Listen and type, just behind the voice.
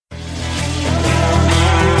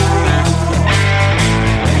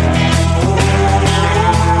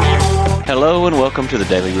Hello and welcome to the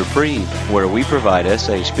Daily Reprieve, where we provide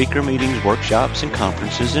SA speaker meetings, workshops, and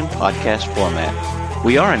conferences in podcast format.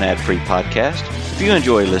 We are an ad-free podcast. If you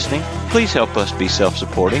enjoy listening, please help us be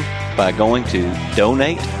self-supporting by going to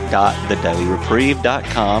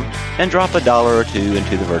donate.thedailyreprieve.com and drop $1 or $2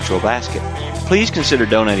 into the virtual basket. Please consider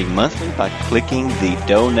donating monthly by clicking the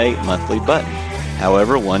Donate Monthly button.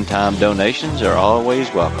 However, one-time donations are always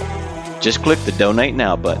welcome. Just click the Donate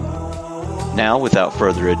Now button. Now, without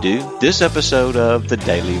further ado, this episode of the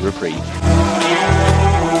Daily Reprieve.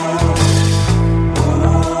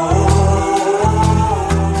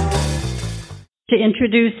 To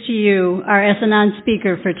introduce to you our SANON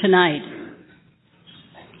speaker for tonight.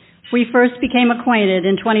 We first became acquainted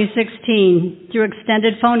in 2016 through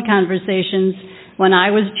extended phone conversations when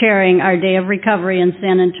I was chairing our Day of Recovery in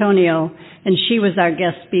San Antonio and she was our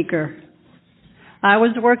guest speaker. I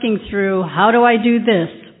was working through, how do I do this?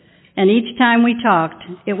 And each time we talked,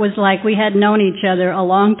 it was like we had known each other a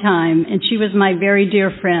long time, and she was my very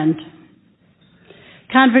dear friend.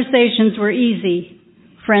 Conversations were easy,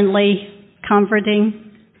 friendly,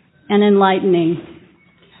 comforting, and enlightening.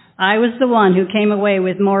 I was the one who came away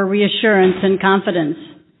with more reassurance and confidence,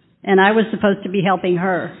 and I was supposed to be helping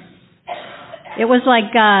her. It was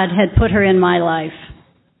like God had put her in my life.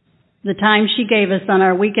 The time she gave us on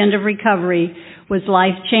our weekend of recovery was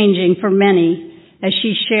life-changing for many, as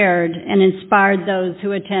she shared and inspired those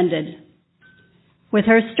who attended. With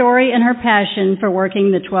her story and her passion for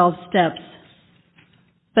working the 12 steps.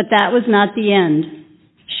 But that was not the end.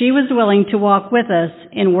 She was willing to walk with us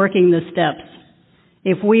in working the steps,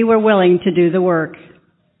 if we were willing to do the work.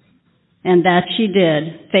 And that she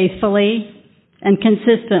did, faithfully and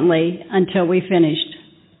consistently until we finished.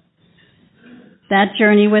 That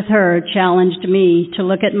journey with her challenged me to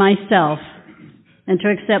look at myself and to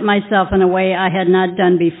accept myself in a way I had not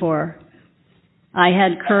done before. I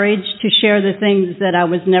had courage to share the things that I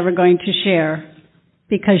was never going to share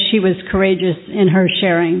because she was courageous in her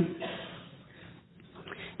sharing.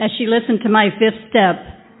 As she listened to my 5th step,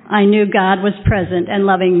 I knew God was present and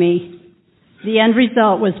loving me. The end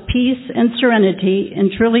result was peace and serenity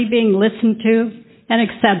and truly being listened to and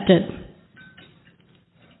accepted.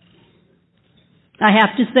 I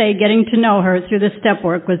have to say, getting to know her through the step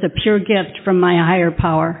work was a pure gift from my higher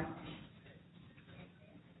power.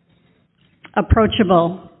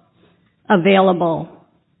 Approachable, available,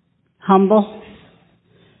 humble,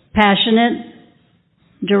 passionate,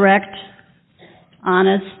 direct,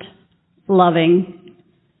 honest, loving.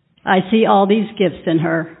 I see all these gifts in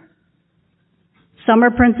her. Some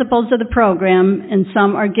are principles of the program, and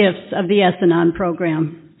some are gifts of the SANON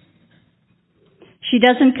program. She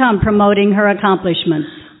doesn't come promoting her accomplishments.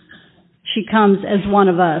 She comes as one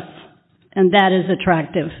of us, and that is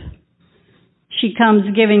attractive. She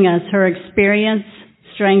comes giving us her experience,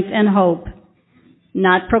 strength, and hope,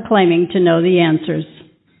 not proclaiming to know the answers.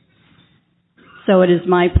 So it is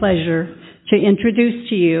my pleasure to introduce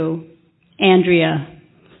to you Andrea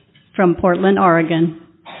from Portland, Oregon.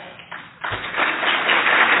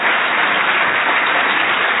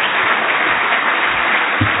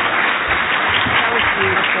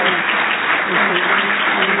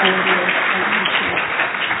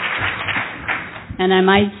 And I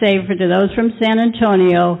might say to those from San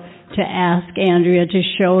Antonio to ask Andrea to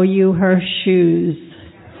show you her shoes.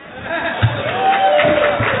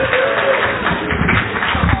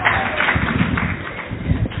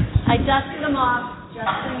 I dusted them off just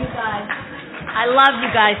for you guys. I love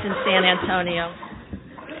you guys in San Antonio.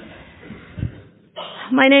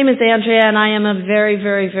 My name is Andrea, and I am a very,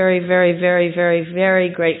 very, very, very, very, very, very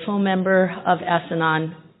grateful member of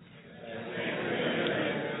SANON.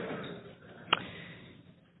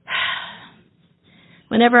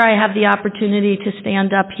 Whenever I have the opportunity to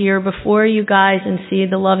stand up here before you guys and see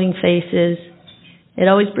the loving faces, it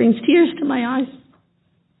always brings tears to my eyes.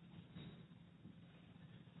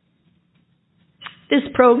 This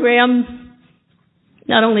program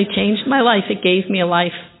not only changed my life, it gave me a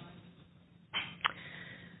life.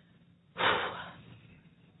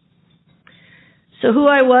 So who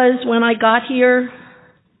I was when I got here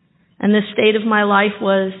and the state of my life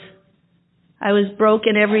was, I was broke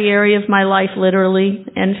in every area of my life, literally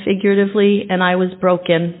and figuratively, and I was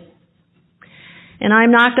broken. And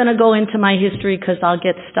I'm not going to go into my history because I'll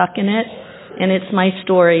get stuck in it, and it's my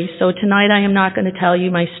story. So tonight I am not going to tell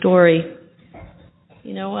you my story.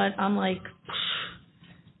 You know what? I'm like,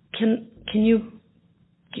 can you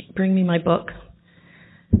bring me my book?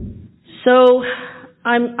 So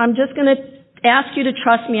I'm just going to ask you to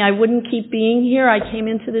trust me. I wouldn't keep being here. I came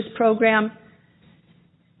into this program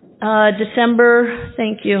December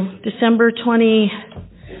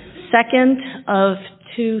 22nd of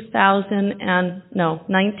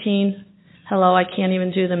 19, hello, I can't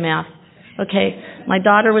even do the math. Okay, my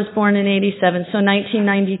daughter was born in 87, so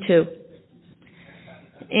 1992.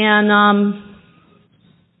 And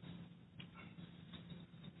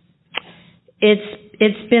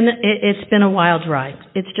it's been a wild ride.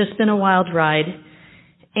 It's just been a wild ride.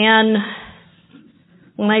 And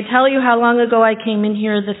when I tell you how long ago I came in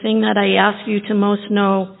here, the thing that I ask you to most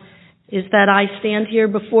know is that I stand here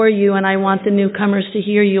before you and I want the newcomers to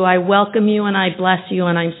hear you. I welcome you and I bless you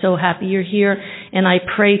and I'm so happy you're here. And I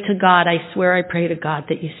pray to God, I swear I pray to God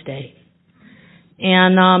that you stay.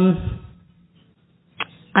 And I'm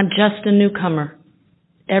just a newcomer.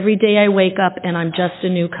 Every day I wake up and I'm just a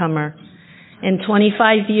newcomer. And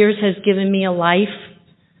 25 years has given me a life,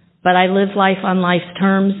 but I live life on life's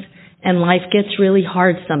terms, and life gets really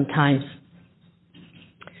hard sometimes.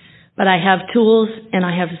 But I have tools and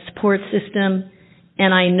I have a support system,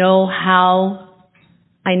 and I know how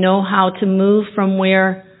to move from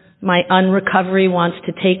where my unrecovery wants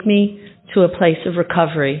to take me to a place of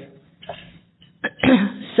recovery.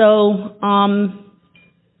 So,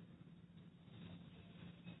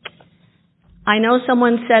 I know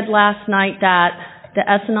someone said last night that the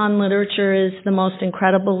SANON literature is the most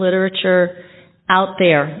incredible literature out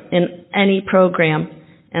there in any program.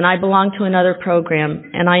 And I belong to another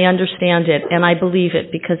program, and I understand it, and I believe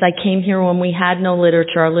it, because I came here when we had no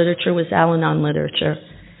literature. Our literature was Al-Anon literature.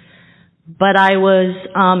 But I was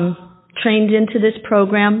trained into this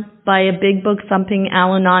program by a big book thumping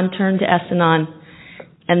Al-Anon turned to S-Anon.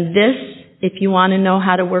 And this, if you want to know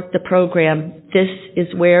how to work the program, this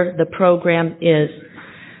is where the program is.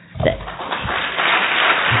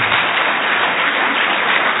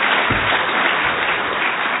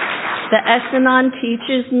 The S-Anon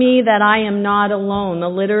teaches me that I am not alone. The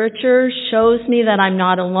literature shows me that I'm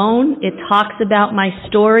not alone. It talks about my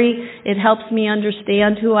story. It helps me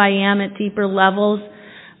understand who I am at deeper levels.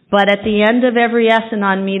 But at the end of every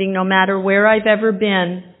S-Anon meeting, no matter where I've ever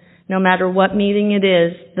been, no matter what meeting it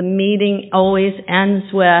is, the meeting always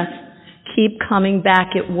ends with, keep coming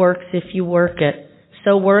back, it works if you work it.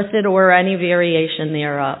 So worth it or any variation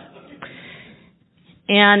thereof.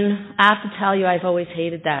 And I have to tell you, I've always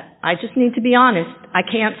hated that. I just need to be honest. I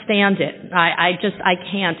can't stand it. I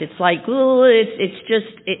can't. It's like, ooh,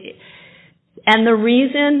 and the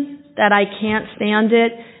reason that I can't stand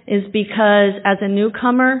it is because as a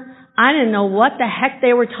newcomer, I didn't know what the heck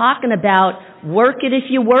they were talking about. Work it if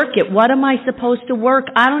you work it. What am I supposed to work?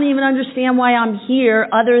 I don't even understand why I'm here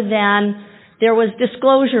other than there was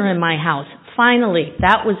disclosure in my house. Finally,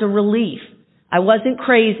 that was a relief. I wasn't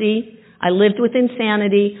crazy. I lived with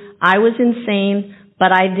insanity. I was insane,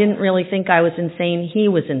 but I didn't really think I was insane. He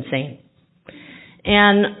was insane.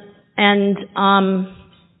 And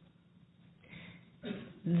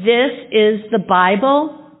this is the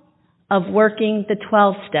Bible of working the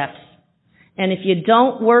 12 steps. And if you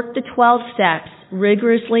don't work the 12 steps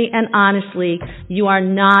rigorously and honestly, you are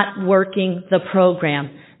not working the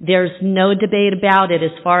program. There's no debate about it as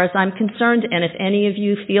far as I'm concerned, and if any of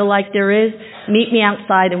you feel like there is, meet me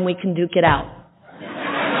outside and we can duke it out.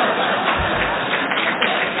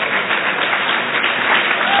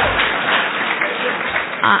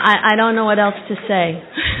 I don't know what else to say.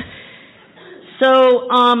 So,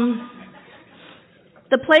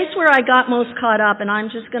 the place where I got most caught up, and I'm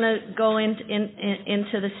just going to go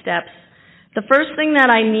into the steps. The first thing that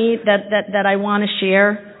I need, that I want to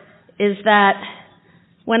share is that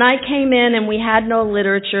when I came in and we had no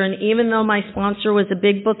literature, and even though my sponsor was a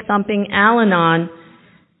big book thumping Al-Anon,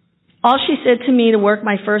 all she said to me to work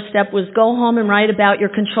my first step was go home and write about your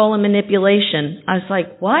control and manipulation. I was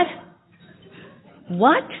like, what?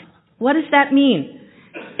 What? What does that mean?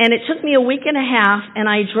 And it took me a week and a half, and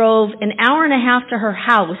I drove an hour and a half to her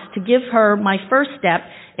house to give her my first step,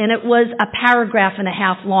 and it was a paragraph and a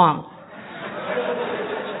half long.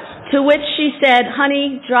 To which she said,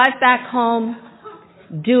 honey, drive back home,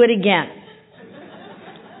 do it again.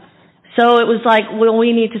 So it was like, well,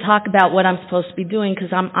 we need to talk about what I'm supposed to be doing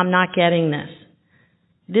because I'm not getting this.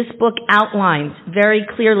 This book outlines very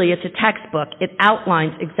clearly, it's a textbook, it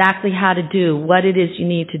outlines exactly how to do what it is you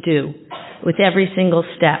need to do with every single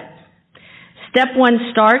step. Step 1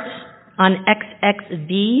 starts on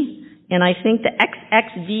XXV, and I think the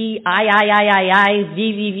XXV,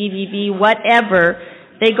 V, whatever,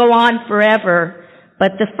 they go on forever,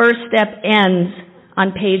 but the first step ends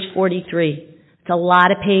on page 43. It's a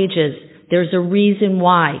lot of pages. There's a reason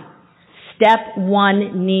why. Step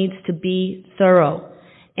 1 needs to be thorough.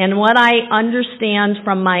 And what I understand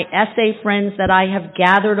from my SA friends that I have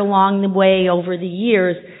gathered along the way over the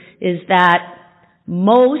years is that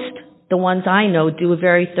most, the ones I know, do a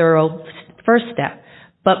very thorough first step.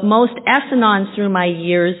 But most SANONs through my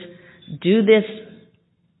years do this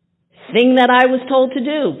thing that I was told to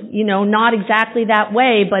do. You know, not exactly that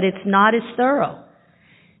way, but it's not as thorough.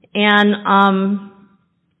 And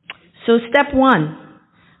so step one,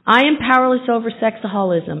 I am powerless over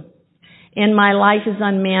sexaholism, and my life is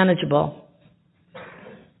unmanageable.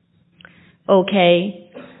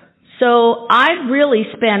 Okay, so I've really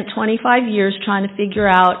spent 25 years trying to figure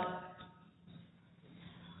out,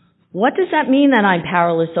 what does that mean that I'm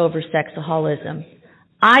powerless over sexaholism?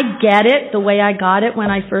 I get it. The way I got it when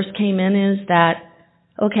I first came in is that,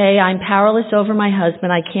 okay, I'm powerless over my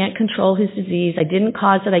husband. I can't control his disease. I didn't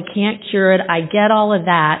cause it. I can't cure it. I get all of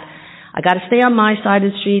that. I got to stay on my side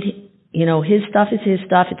of the street. You know, his stuff is his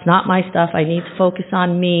stuff. It's not my stuff. I need to focus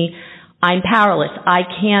on me. I'm powerless. I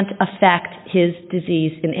can't affect his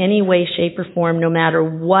disease in any way, shape, or form, no matter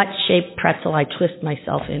what shaped pretzel I twist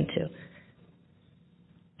myself into.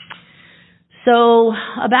 So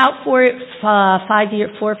about 4 or 5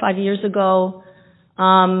 years ago,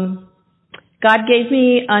 God gave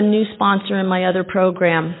me a new sponsor in my other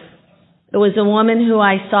program. It was a woman who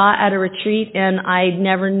I saw at a retreat, and I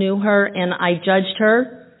never knew her, and I judged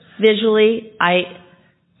her visually. I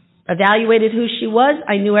evaluated who she was.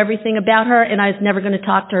 I knew everything about her, and I was never going to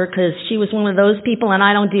talk to her because she was one of those people, and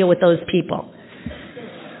I don't deal with those people.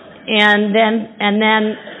 And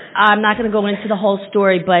then I'm not going to go into the whole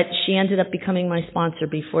story, but she ended up becoming my sponsor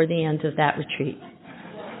before the end of that retreat.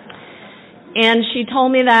 And she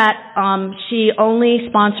told me that she only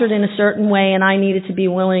sponsored in a certain way, and I needed to be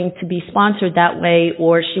willing to be sponsored that way,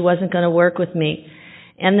 or she wasn't going to work with me.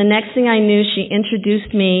 And the next thing I knew, she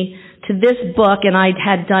introduced me to this book, and I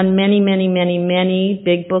had done many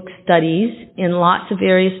big book studies in lots of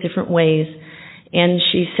various different ways. And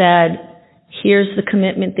she said, here's the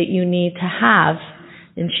commitment that you need to have.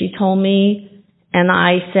 And she told me, and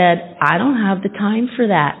I said, I don't have the time for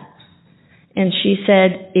that. And she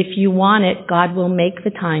said, if you want it, God will make the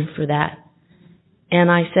time for that.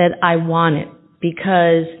 And I said, I want it,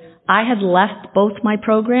 because I had left both my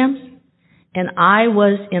programs, and I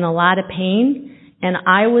was in a lot of pain, and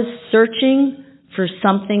I was searching for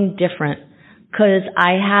something different, because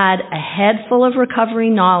I had a head full of recovery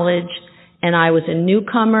knowledge, and I was a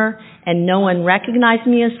newcomer, and no one recognized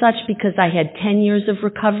me as such because I had 10 years of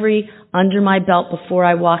recovery under my belt before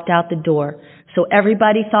I walked out the door. So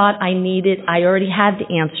everybody thought I already had the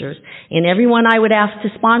answers. And everyone I would ask to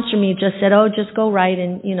sponsor me just said, oh, just go right.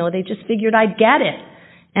 And, you know, they just figured I'd get it.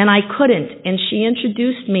 And I couldn't. And she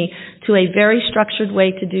introduced me to a very structured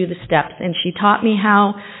way to do the steps. And she taught me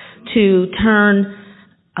how to turn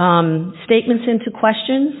statements into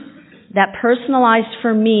questions that personalized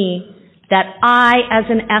for me, that I, as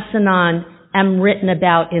an SANON, am written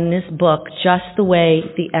about in this book, just the way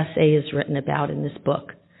the essay is written about in this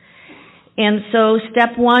book. And so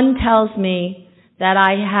step one tells me that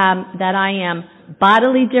I am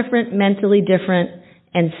bodily different, mentally different,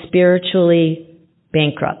 and spiritually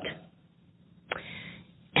bankrupt.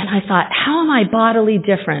 And I thought, how am I bodily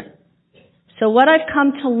different? So what I've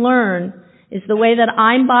come to learn is the way that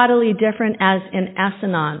I'm bodily different as an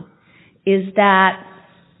SANON is that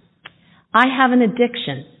I have an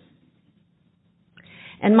addiction.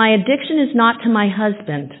 And my addiction is not to my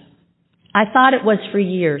husband. I thought it was for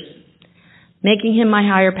years, making him my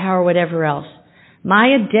higher power, whatever else. My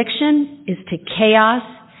addiction is to chaos,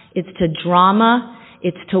 it's to drama,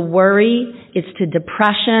 it's to worry, it's to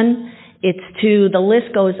depression, it's to, the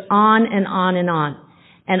list goes on and on and on.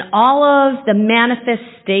 And all of the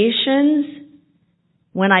manifestations,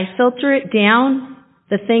 when I filter it down,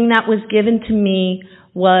 the thing that was given to me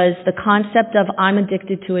was the concept of I'm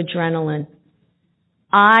addicted to adrenaline.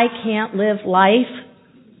 I can't live life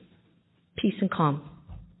peace and calm.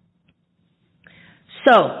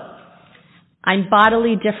 So, I'm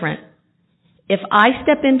bodily different. If I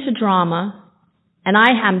step into drama, and I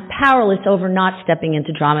am powerless over not stepping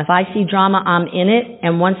into drama. If I see drama, I'm in it,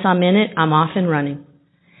 and once I'm in it, I'm off and running.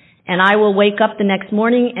 And I will wake up the next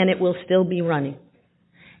morning, and it will still be running.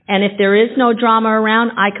 And if there is no drama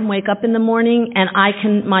around, I can wake up in the morning, and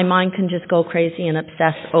my mind can just go crazy and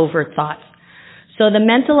obsess over thoughts. So the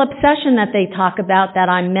mental obsession that they talk about, that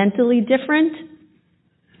I'm mentally different,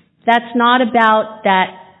 that's not about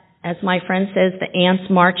that, as my friend says, the ants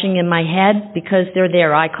marching in my head, because they're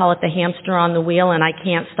there. I call it the hamster on the wheel, and I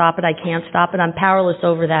can't stop it. I'm powerless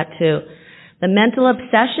over that too. The mental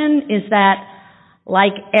obsession is that,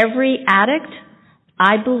 like every addict,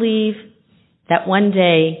 I believe that one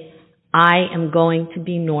day I am going to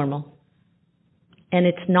be normal. And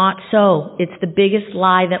it's not so. It's the biggest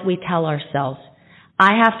lie that we tell ourselves.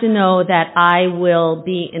 I have to know that I will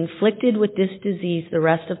be inflicted with this disease the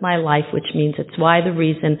rest of my life, which means it's the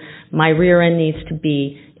reason my rear end needs to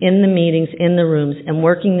be in the meetings, in the rooms, and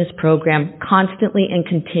working this program constantly and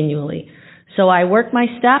continually. So I work my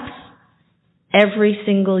steps every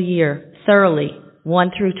single year, thoroughly,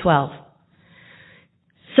 1 through 12.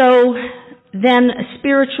 So then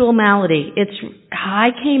spiritual malady. I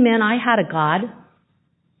came in, I had a God.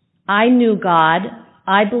 I knew God.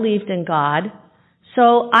 I believed in God.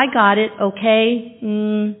 So I got it, okay.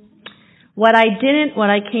 What I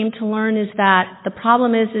came to learn is that the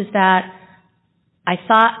problem is that I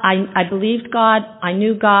thought I believed God, I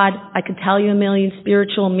knew God, I could tell you a million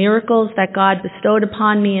spiritual miracles that God bestowed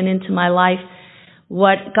upon me and into my life.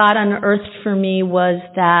 What God unearthed for me was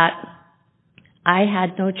that I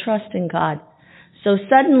had no trust in God. So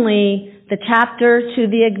suddenly, the chapter to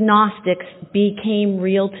the agnostics became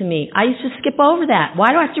real to me. I used to skip over that.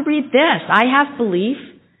 Why do I have to read this? I have belief.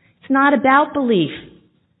 It's not about belief.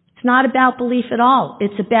 It's not about belief at all.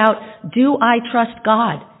 It's about, do I trust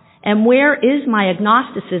God? And where is my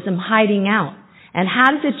agnosticism hiding out? And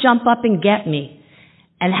how does it jump up and get me?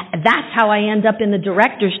 And that's how I end up in the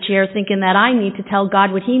director's chair thinking that I need to tell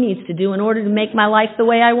God what He needs to do in order to make my life the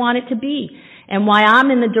way I want it to be. And why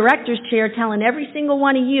I'm in the director's chair telling every single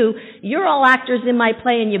one of you, you're all actors in my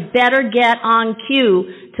play and you better get on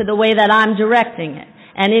cue to the way that I'm directing it.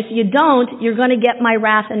 And if you don't, you're going to get my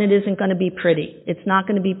wrath and it isn't going to be pretty. It's not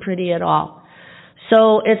going to be pretty at all.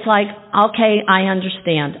 So it's like, okay, I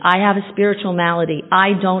understand. I have a spiritual malady.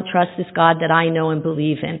 I don't trust this God that I know and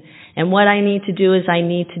believe in. And what I need to do is I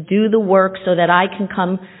need to do the work so that I can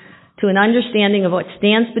come to an understanding of what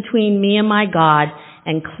stands between me and my God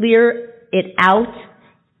and clear it out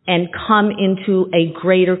and come into a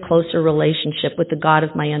greater, closer relationship with the God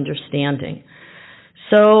of my understanding.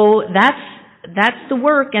 So that's the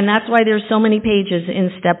work, and that's why there's so many pages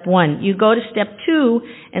in step 1. You go to step 2,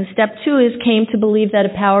 and step 2 is came to believe that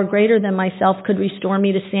a power greater than myself could restore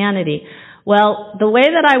me to sanity. Well, the way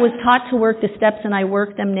that I was taught to work the steps, and I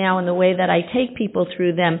work them now, and the way that I take people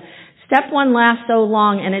through them, step 1 lasts so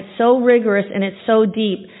long, and it's so rigorous, and it's so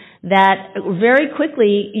deep, that very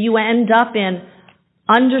quickly you end up in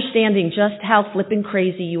understanding just how flippin'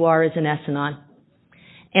 crazy you are as an SANON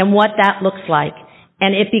and what that looks like.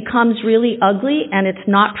 And it becomes really ugly and it's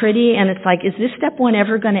not pretty and it's like, is this step 1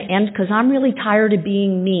 ever going to end? Because I'm really tired of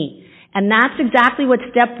being me. And that's exactly what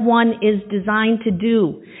step 1 is designed to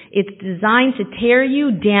do. It's designed to tear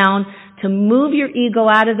you down, to move your ego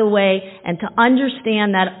out of the way, and to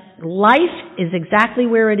understand that life is exactly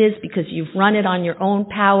where it is because you've run it on your own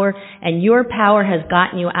power, and your power has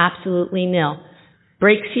gotten you absolutely nil.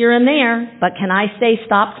 Breaks here and there, but can I stay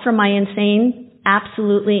stopped from my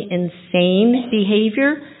absolutely insane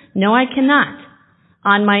behavior? No, I cannot.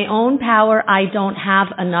 On my own power, I don't have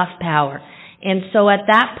enough power. And so at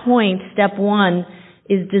that point, step 1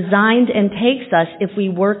 is designed and takes us, if we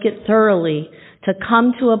work it thoroughly, to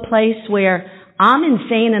come to a place where I'm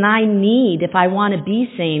insane and I need, if I want to be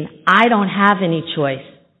sane, I don't have any choice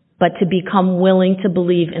but to become willing to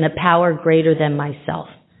believe in a power greater than myself.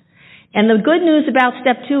 And the good news about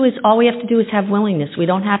step 2 is all we have to do is have willingness. We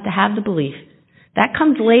don't have to have the belief. That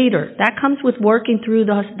comes later. That comes with working through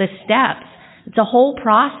the steps. It's a whole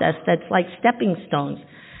process that's like stepping stones.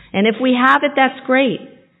 And if we have it, that's great.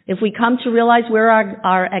 If we come to realize where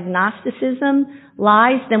our agnosticism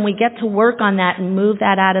lies, then we get to work on that and move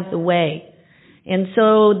that out of the way. And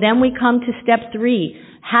so then we come to step 3,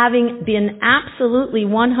 having been absolutely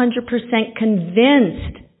 100%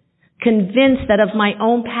 convinced that of my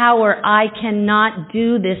own power, I cannot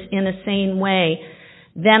do this in a sane way.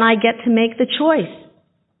 Then I get to make the choice.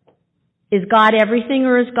 Is God everything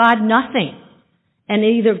or is God nothing? And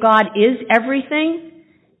either God is everything,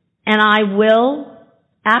 and I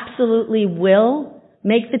absolutely will,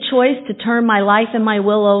 make the choice to turn my life and my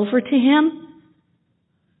will over to Him,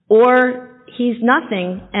 or He's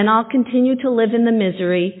nothing, and I'll continue to live in the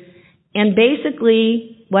misery. And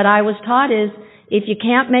basically, what I was taught is, if you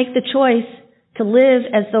can't make the choice to live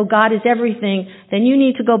as though God is everything, then you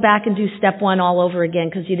need to go back and do step 1 all over again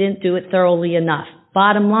because you didn't do it thoroughly enough.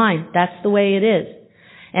 Bottom line, that's the way it is.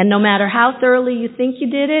 And no matter how thoroughly you think you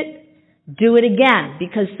did it, do it again,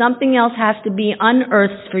 because something else has to be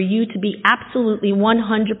unearthed for you to be absolutely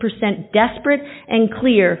 100% desperate and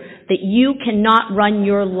clear that you cannot run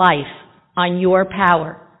your life on your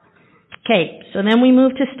power. Okay, so then we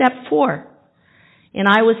move to step 4. And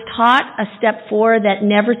I was taught a step 4 that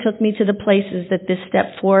never took me to the places that this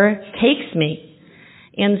step 4 takes me.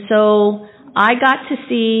 And so I got to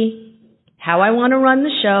see how I want to run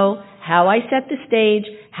the show, how I set the stage,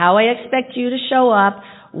 how I expect you to show up,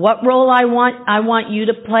 what role I want you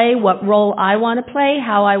to play, what role I want to play,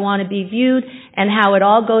 how I want to be viewed, and how it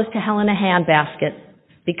all goes to hell in a handbasket,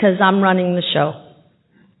 because I'm running the show.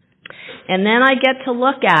 And then I get to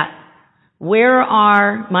look at, where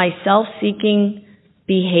are my self-seeking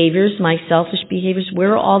behaviors, my selfish behaviors,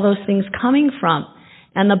 where are all those things coming from?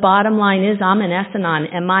 And the bottom line is, I'm an SANON,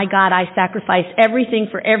 and my God, I sacrifice everything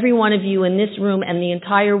for every one of you in this room and the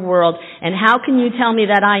entire world. And how can you tell me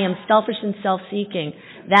that I am selfish and self-seeking?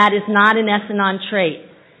 That is not an SANON trait.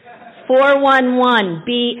 411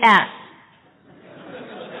 BS.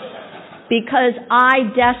 Because I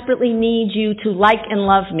desperately need you to like and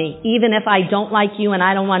love me. Even if I don't like you and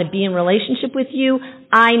I don't want to be in relationship with you,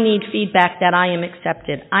 I need feedback that I am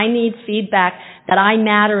accepted. I need feedback that I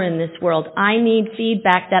matter in this world. I need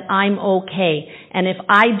feedback that I'm okay. And if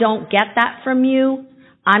I don't get that from you,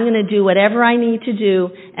 I'm going to do whatever I need to do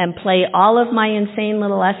and play all of my insane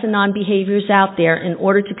little SANON behaviors out there in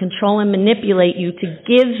order to control and manipulate you to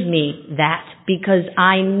give me that, because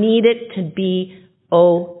I need it to be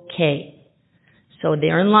okay. So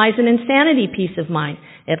therein lies an insanity piece of mine.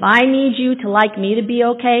 If I need you to like me to be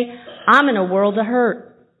okay, I'm in a world of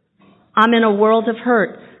hurt. I'm in a world of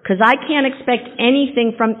hurt, because I can't expect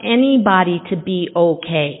anything from anybody to be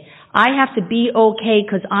okay. I have to be okay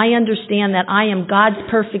because I understand that I am God's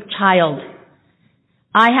perfect child.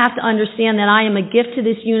 I have to understand that I am a gift to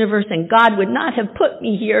this universe, and God would not have put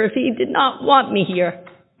me here if He did not want me here.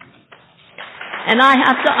 And I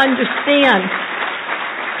have to understand.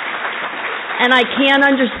 And I can't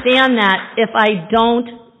understand that if I don't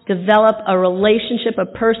develop a relationship, a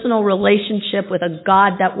personal relationship with a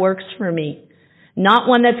God that works for me. Not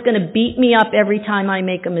one that's going to beat me up every time I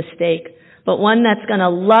make a mistake, but one that's going to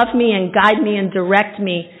love me and guide me and direct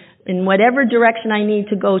me in whatever direction I need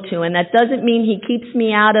to go to. And that doesn't mean He keeps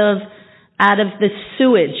me out of the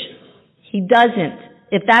sewage. He doesn't.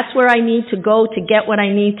 If that's where I need to go to get what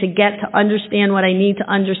I need to get, to understand what I need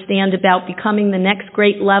to understand about becoming the next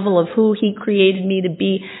great level of who He created me to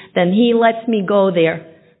be, then He lets me go there.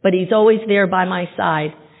 But He's always there by my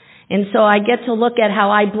side. And so I get to look at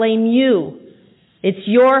how I blame you. It's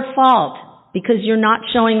your fault because you're not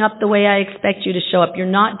showing up the way I expect you to show up.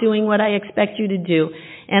 You're not doing what I expect you to do.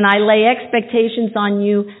 And I lay expectations on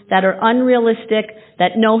you that are unrealistic,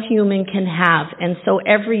 that no human can have. And so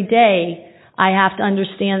every day, I have to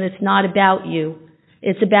understand it's not about you.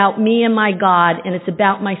 It's about me and my God, and it's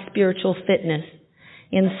about my spiritual fitness.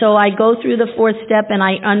 And so I go through the fourth step and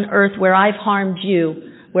I unearth where I've harmed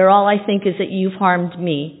you, where all I think is that you've harmed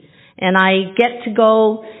me. And I get to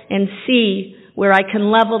go and see where I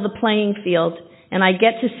can level the playing field. And I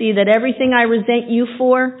get to see that everything I resent you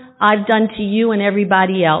for, I've done to you and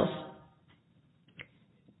everybody else.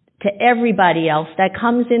 To everybody else that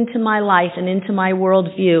comes into my life and into my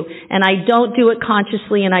worldview. And I don't do it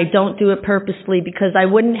consciously and I don't do it purposely, because I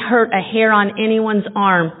wouldn't hurt a hair on anyone's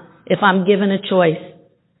arm if I'm given a choice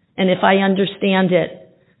and if I understand it.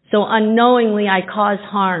 So unknowingly I cause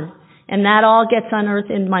harm, and that all gets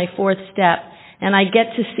unearthed in my fourth step. And I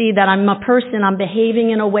get to see that I'm a person, I'm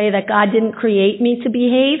behaving in a way that God didn't create me to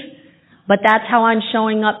behave, but that's how I'm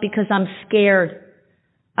showing up because I'm scared.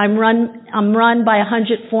 I'm run by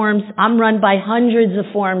 100 forms. I'm run by hundreds of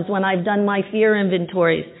forms when I've done my fear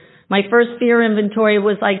inventories. My first fear inventory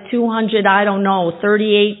was like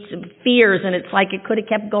 38 fears, and it's like it could have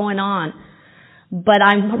kept going on. But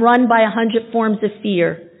I'm run by 100 forms of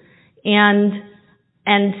fear. And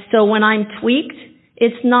so when I'm tweaked,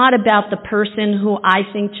 it's not about the person who I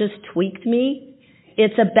think just tweaked me.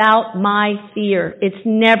 It's about my fear. It's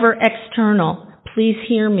never external. Please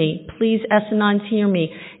hear me. Please, SANONs, hear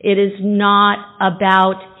me. It is not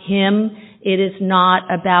about him. It is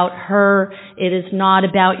not about her. It is not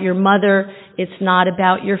about your mother. It's not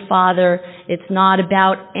about your father. It's not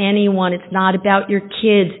about anyone. It's not about your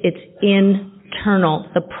kids. It's internal.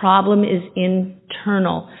 The problem is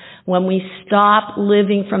internal. When we stop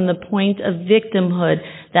living from the point of victimhood,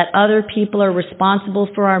 that other people are responsible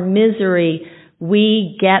for our misery,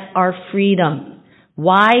 we get our freedom.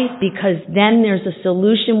 Why? Because then there's a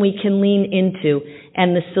solution we can lean into.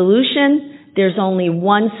 And the solution, there's only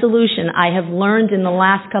one solution I have learned in the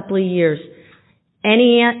last couple of years.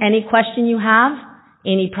 Any question you have,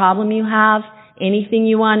 any problem you have, anything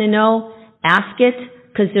you want to know, ask it,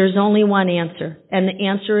 because there's only one answer. And the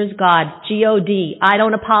answer is God. G-O-D. I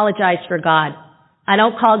don't apologize for God. I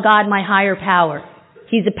don't call God my higher power.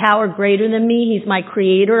 He's a power greater than me. He's my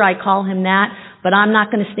creator. I call him that. But I'm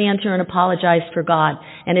not going to stand here and apologize for God.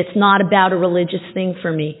 And it's not about a religious thing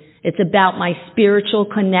for me. It's about my spiritual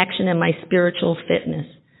connection and my spiritual fitness.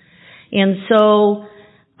 And so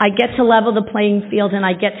I get to level the playing field, and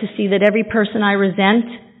I get to see that every person I resent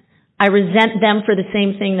them for the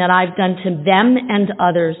same thing that I've done to them and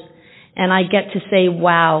others. And I get to say,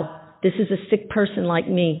 wow, this is a sick person like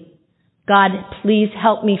me. God, please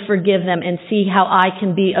help me forgive them and see how I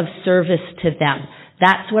can be of service to them.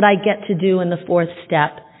 That's what I get to do in the fourth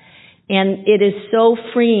step. And it is so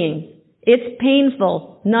freeing. It's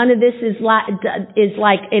painful. None of this is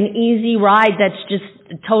like an easy ride that's just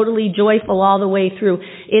totally joyful all the way through.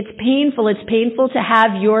 It's painful. It's painful to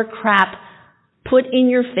have your crap put in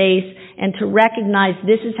your face and to recognize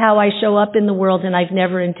this is how I show up in the world and I've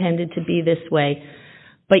never intended to be this way.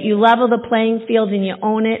 But you level the playing field and you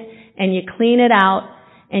own it and you clean it out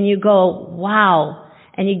and you go, wow.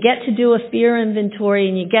 And you get to do a fear inventory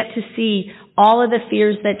and you get to see all of the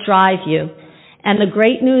fears that drive you. And the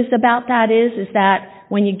great news about that is that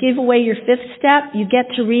when you give away your fifth step, you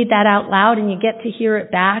get to read that out loud and you get to hear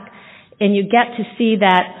it back and you get to see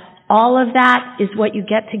that all of that is what you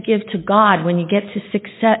get to give to God when you get to 6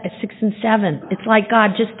 and 7. It's like,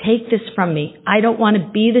 God, just take this from me. I don't want to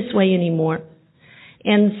be this way anymore.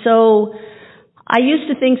 And so I used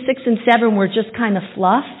to think 6 and 7 were just kind of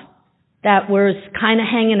fluff that was kind of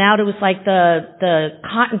hanging out. It was like the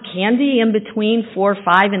cotton candy in between 4, 5,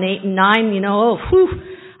 and 8 and 9. You know,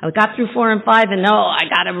 I got through 4 and 5, and no, I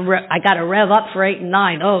gotta rev up for 8 and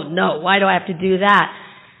 9. Oh no, why do I have to do that?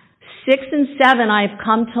 6 and 7, I've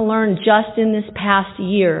come to learn just in this past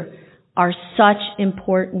year, are such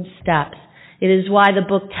important steps. It is why the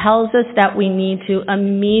book tells us that we need to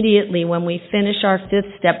immediately, when we finish our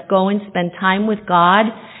fifth step, go and spend time with God.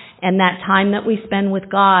 And that time that we spend with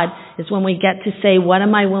God is when we get to say, what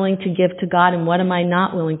am I willing to give to God and what am I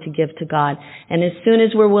not willing to give to God? And as soon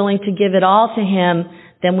as we're willing to give it all to Him,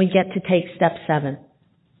 then we get to take step 7.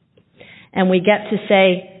 And we get to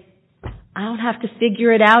say, I don't have to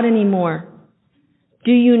figure it out anymore.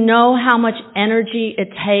 Do you know how much energy it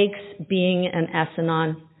takes being an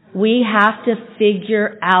SANON? We have to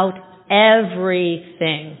figure out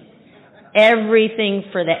everything. Everything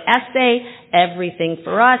for the essay, everything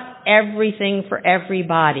for us, everything for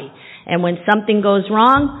everybody. And when something goes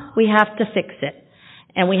wrong, we have to fix it.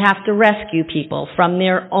 And we have to rescue people from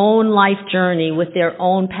their own life journey with their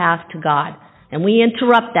own path to God. And we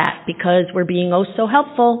interrupt that because we're being oh so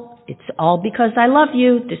helpful. It's all because I love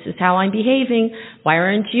you. This is how I'm behaving. Why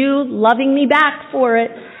aren't you loving me back for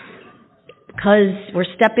it? Because we're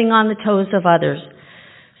stepping on the toes of others.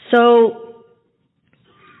 So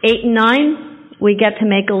 8 and 9, we get to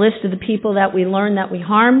make a list of the people that we learned that we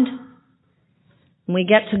harmed. And we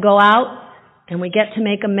get to go out and we get to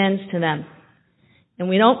make amends to them. And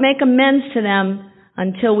we don't make amends to them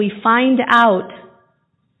until we find out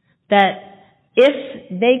that if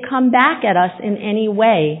they come back at us in any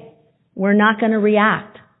way, we're not going to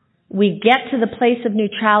react. We get to the place of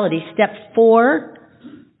neutrality. Step 4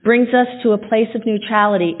 brings us to a place of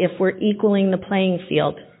neutrality if we're equaling the playing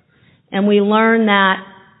field. And we learn that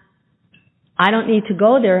I don't need to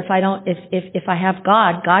go there if I have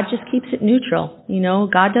God. God just keeps it neutral. You know,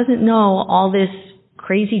 God doesn't know all this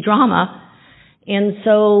crazy drama. And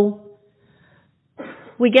so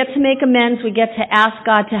we get to make amends. We get to ask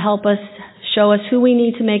God to help us, show us who we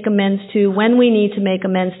need to make amends to, when we need to make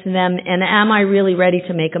amends to them, and am I really ready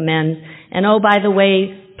to make amends? And oh, by the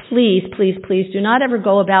way, please, please, please do not ever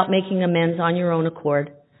go about making amends on your own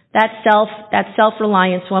accord. That's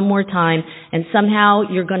self-reliance one more time, and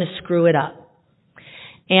somehow you're going to screw it up.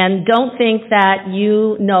 And don't think that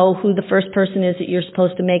you know who the first person is that you're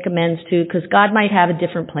supposed to make amends to, because God might have a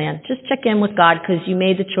different plan. Just check in with God, because you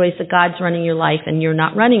made the choice that God's running your life and you're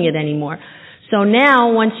not running it anymore. So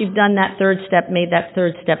now, once you've done that third step, made that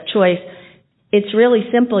third step choice, it's really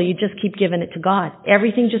simple. You just keep giving it to God.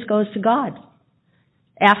 Everything just goes to God.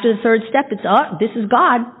 After the third step, it's, oh, this is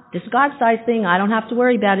God. This is God-sized thing. I don't have to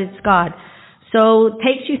worry about it. It's God. So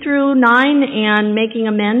takes you through 9, and making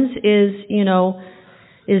amends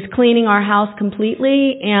is cleaning our house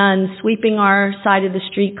completely and sweeping our side of the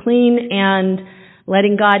street clean and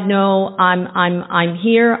letting God know I'm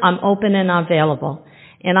here, I'm open and available.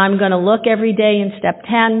 And I'm going to look every day in step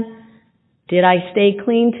 10. Did I stay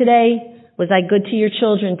clean today? Was I good to your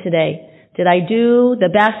children today? Did I do the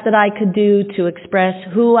best that I could do to express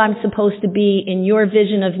who I'm supposed to be in your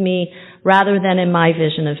vision of me rather than in my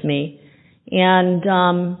vision of me? And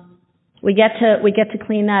we get to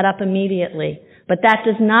clean that up immediately. But that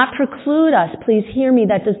does not preclude us, please hear me,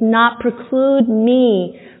 that does not preclude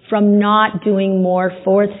me from not doing more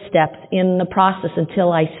fourth steps in the process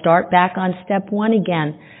until I start back on step 1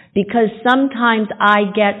 again. Because sometimes I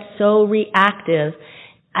get so reactive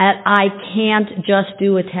I can't just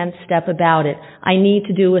do a 10th step about it. I need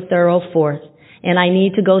to do a thorough fourth. And I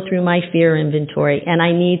need to go through my fear inventory, and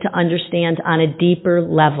I need to understand on a deeper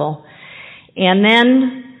level. And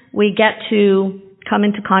then we get to come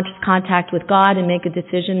into conscious contact with God and make a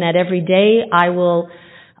decision that every day I will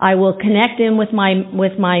connect in with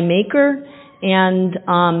my Maker, and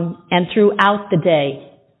throughout the day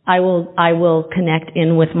I will connect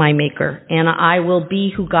in with my Maker, and I will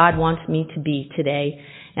be who God wants me to be today.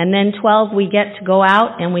 And then 12, we get to go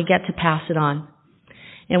out and we get to pass it on.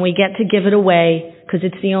 And we get to give it away because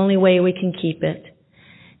it's the only way we can keep it.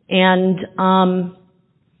 And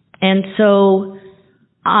so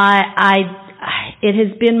it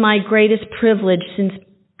has been my greatest privilege since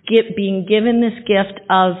being given this gift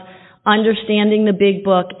of understanding the Big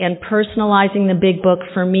Book and personalizing the Big Book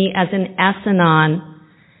for me as an SANON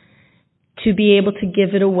to be able to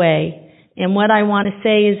give it away. And what I want to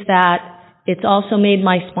say is that it's also made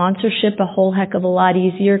my sponsorship a whole heck of a lot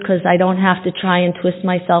easier because I don't have to try and twist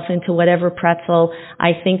myself into whatever pretzel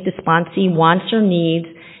I think the sponsee wants or needs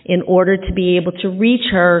in order to be able to reach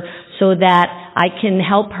her so that I can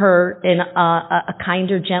help her in a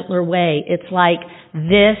kinder, gentler way. It's like,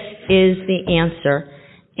 this is the answer.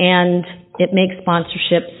 And it makes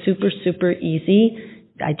sponsorship super, super easy.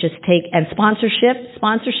 I just take, and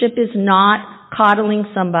sponsorship is not coddling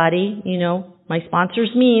somebody, you know. My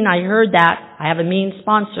sponsor's mean. I heard that. I have a mean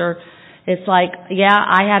sponsor. It's like, yeah,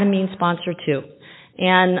 I had a mean sponsor too.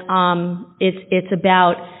 And it's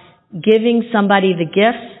about giving somebody the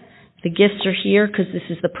gifts. The gifts are here because this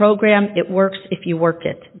is the program. It works if you work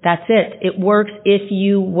it. That's it. It works if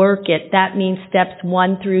you work it. That means steps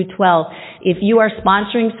 1 through 12. If you are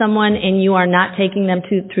sponsoring someone and you are not taking them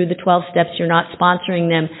through the 12 steps, you're not sponsoring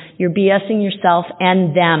them. You're BSing yourself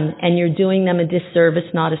and them, and you're doing them a disservice,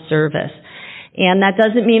 not a service. And that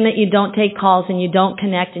doesn't mean that you don't take calls and you don't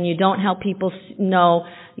connect and you don't help people know,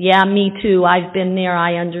 yeah, me too, I've been there,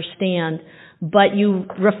 I understand. But you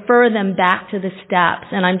refer them back to the steps.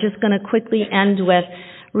 And I'm just going to quickly end with,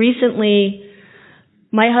 recently,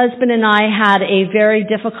 my husband and I had a very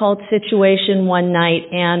difficult situation one night,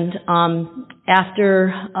 and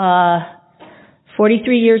after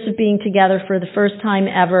 43 years of being together for the first time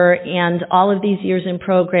ever and all of these years in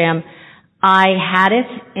program, I had it,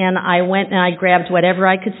 and I went and I grabbed whatever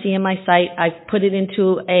I could see in my sight. I put it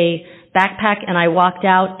into a backpack, and I walked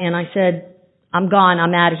out, and I said, I'm gone.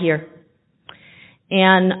 I'm out of here.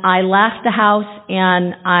 And I left the house,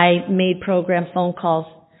 and I made program phone calls.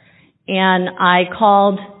 And I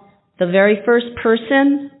called the very first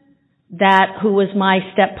person who was my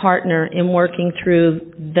step partner in working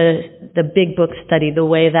through the Big Book study, the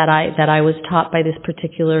way that I was taught by this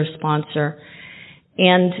particular sponsor.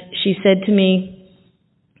 And she said to me,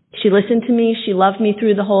 she listened to me, she loved me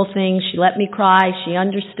through the whole thing, she let me cry, she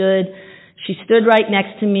understood, she stood right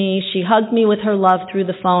next to me, she hugged me with her love through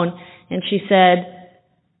the phone, and she said,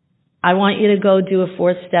 I want you to go do a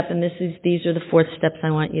 4th step, and these are the 4th steps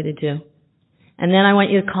I want you to do. And then I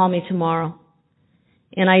want you to call me tomorrow.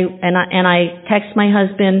 And I text my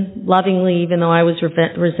husband lovingly, even though I was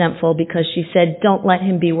resentful, because she said, don't let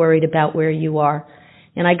him be worried about where you are.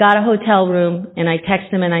 And I got a hotel room, and I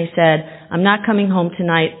texted him and I said, I'm not coming home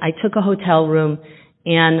tonight. I took a hotel room,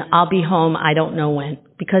 and I'll be home I don't know when.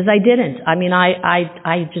 Because I didn't. I mean,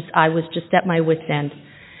 I was just at my wit's end.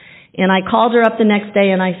 And I called her up the next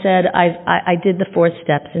day and I said, I did the 4th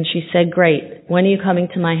steps. And she said, great. When are you coming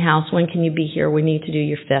to my house? When can you be here? We need to do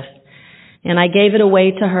your 5th. And I gave it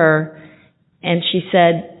away to her, and she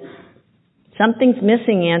said, something's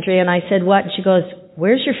missing, Andrea. And I said, what? And she goes,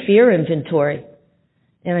 where's your fear inventory?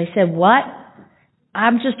 And I said, what?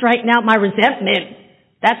 I'm just writing out my resentment.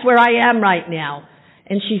 That's where I am right now.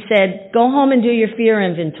 And she said, go home and do your fear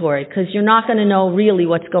inventory, because you're not going to know really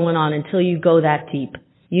what's going on until you go that deep.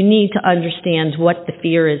 You need to understand what the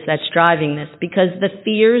fear is that's driving this, because the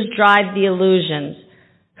fears drive the illusions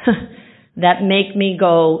that make me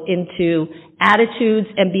go into attitudes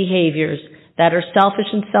and behaviors that are selfish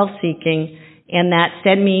and self-seeking, and that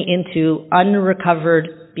send me into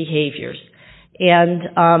unrecovered behaviors.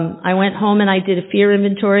 And I went home and I did a fear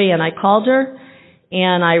inventory, and I called her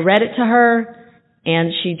and I read it to her,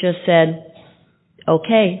 and she just said,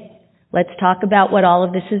 okay, let's talk about what all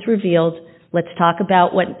of this has revealed. Let's talk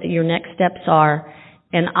about what your next steps are.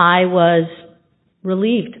 And I was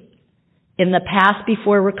relieved. In the past,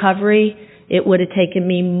 before recovery, it would have taken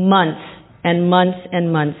me months and months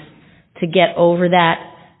and months to get over that,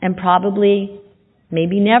 and probably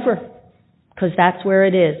maybe never, because that's where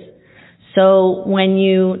it is. So when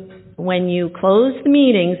you close the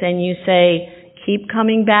meetings and you say, keep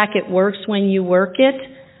coming back, it works when you work it,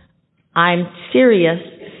 I'm serious.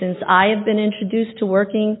 Since I have been introduced to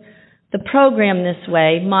working the program this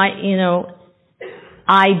way,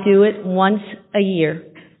 I do it once a year,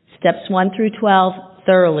 steps 1 through 12,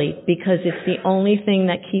 thoroughly, because it's the only thing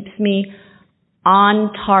that keeps me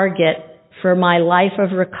on target for my life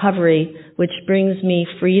of recovery, which brings me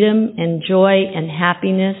freedom and joy and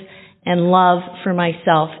happiness and love for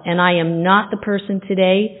myself. And I am not the person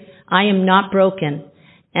today. I am not broken.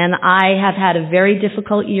 And I have had a very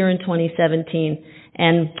difficult year in 2017.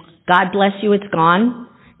 And God bless you, it's gone.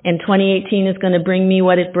 And 2018 is going to bring me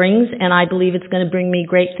what it brings, and I believe it's going to bring me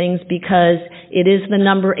great things because it is the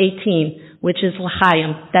number 18, which is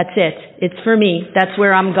L'chaim. That's it. It's for me. That's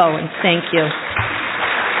where I'm going. Thank you.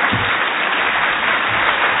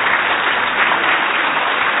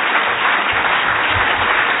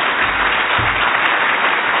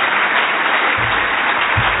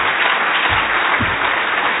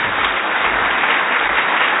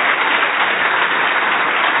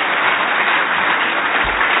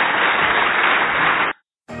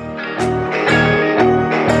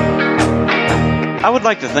 I would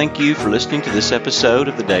like to thank you for listening to this episode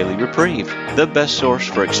of the Daily Reprieve, the best source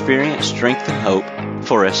for experience, strength, and hope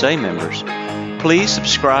for SA members. Please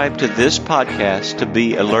subscribe to this podcast to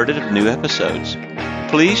be alerted of new episodes.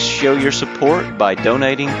 Please show your support by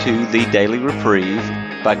donating to the Daily Reprieve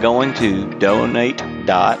by going to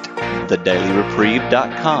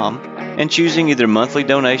donate.thedailyreprieve.com and choosing either monthly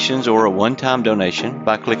donations or a one-time donation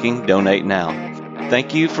by clicking Donate Now.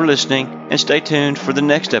 Thank you for listening, and stay tuned for the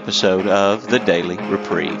next episode of The Daily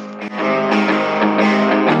Reprieve.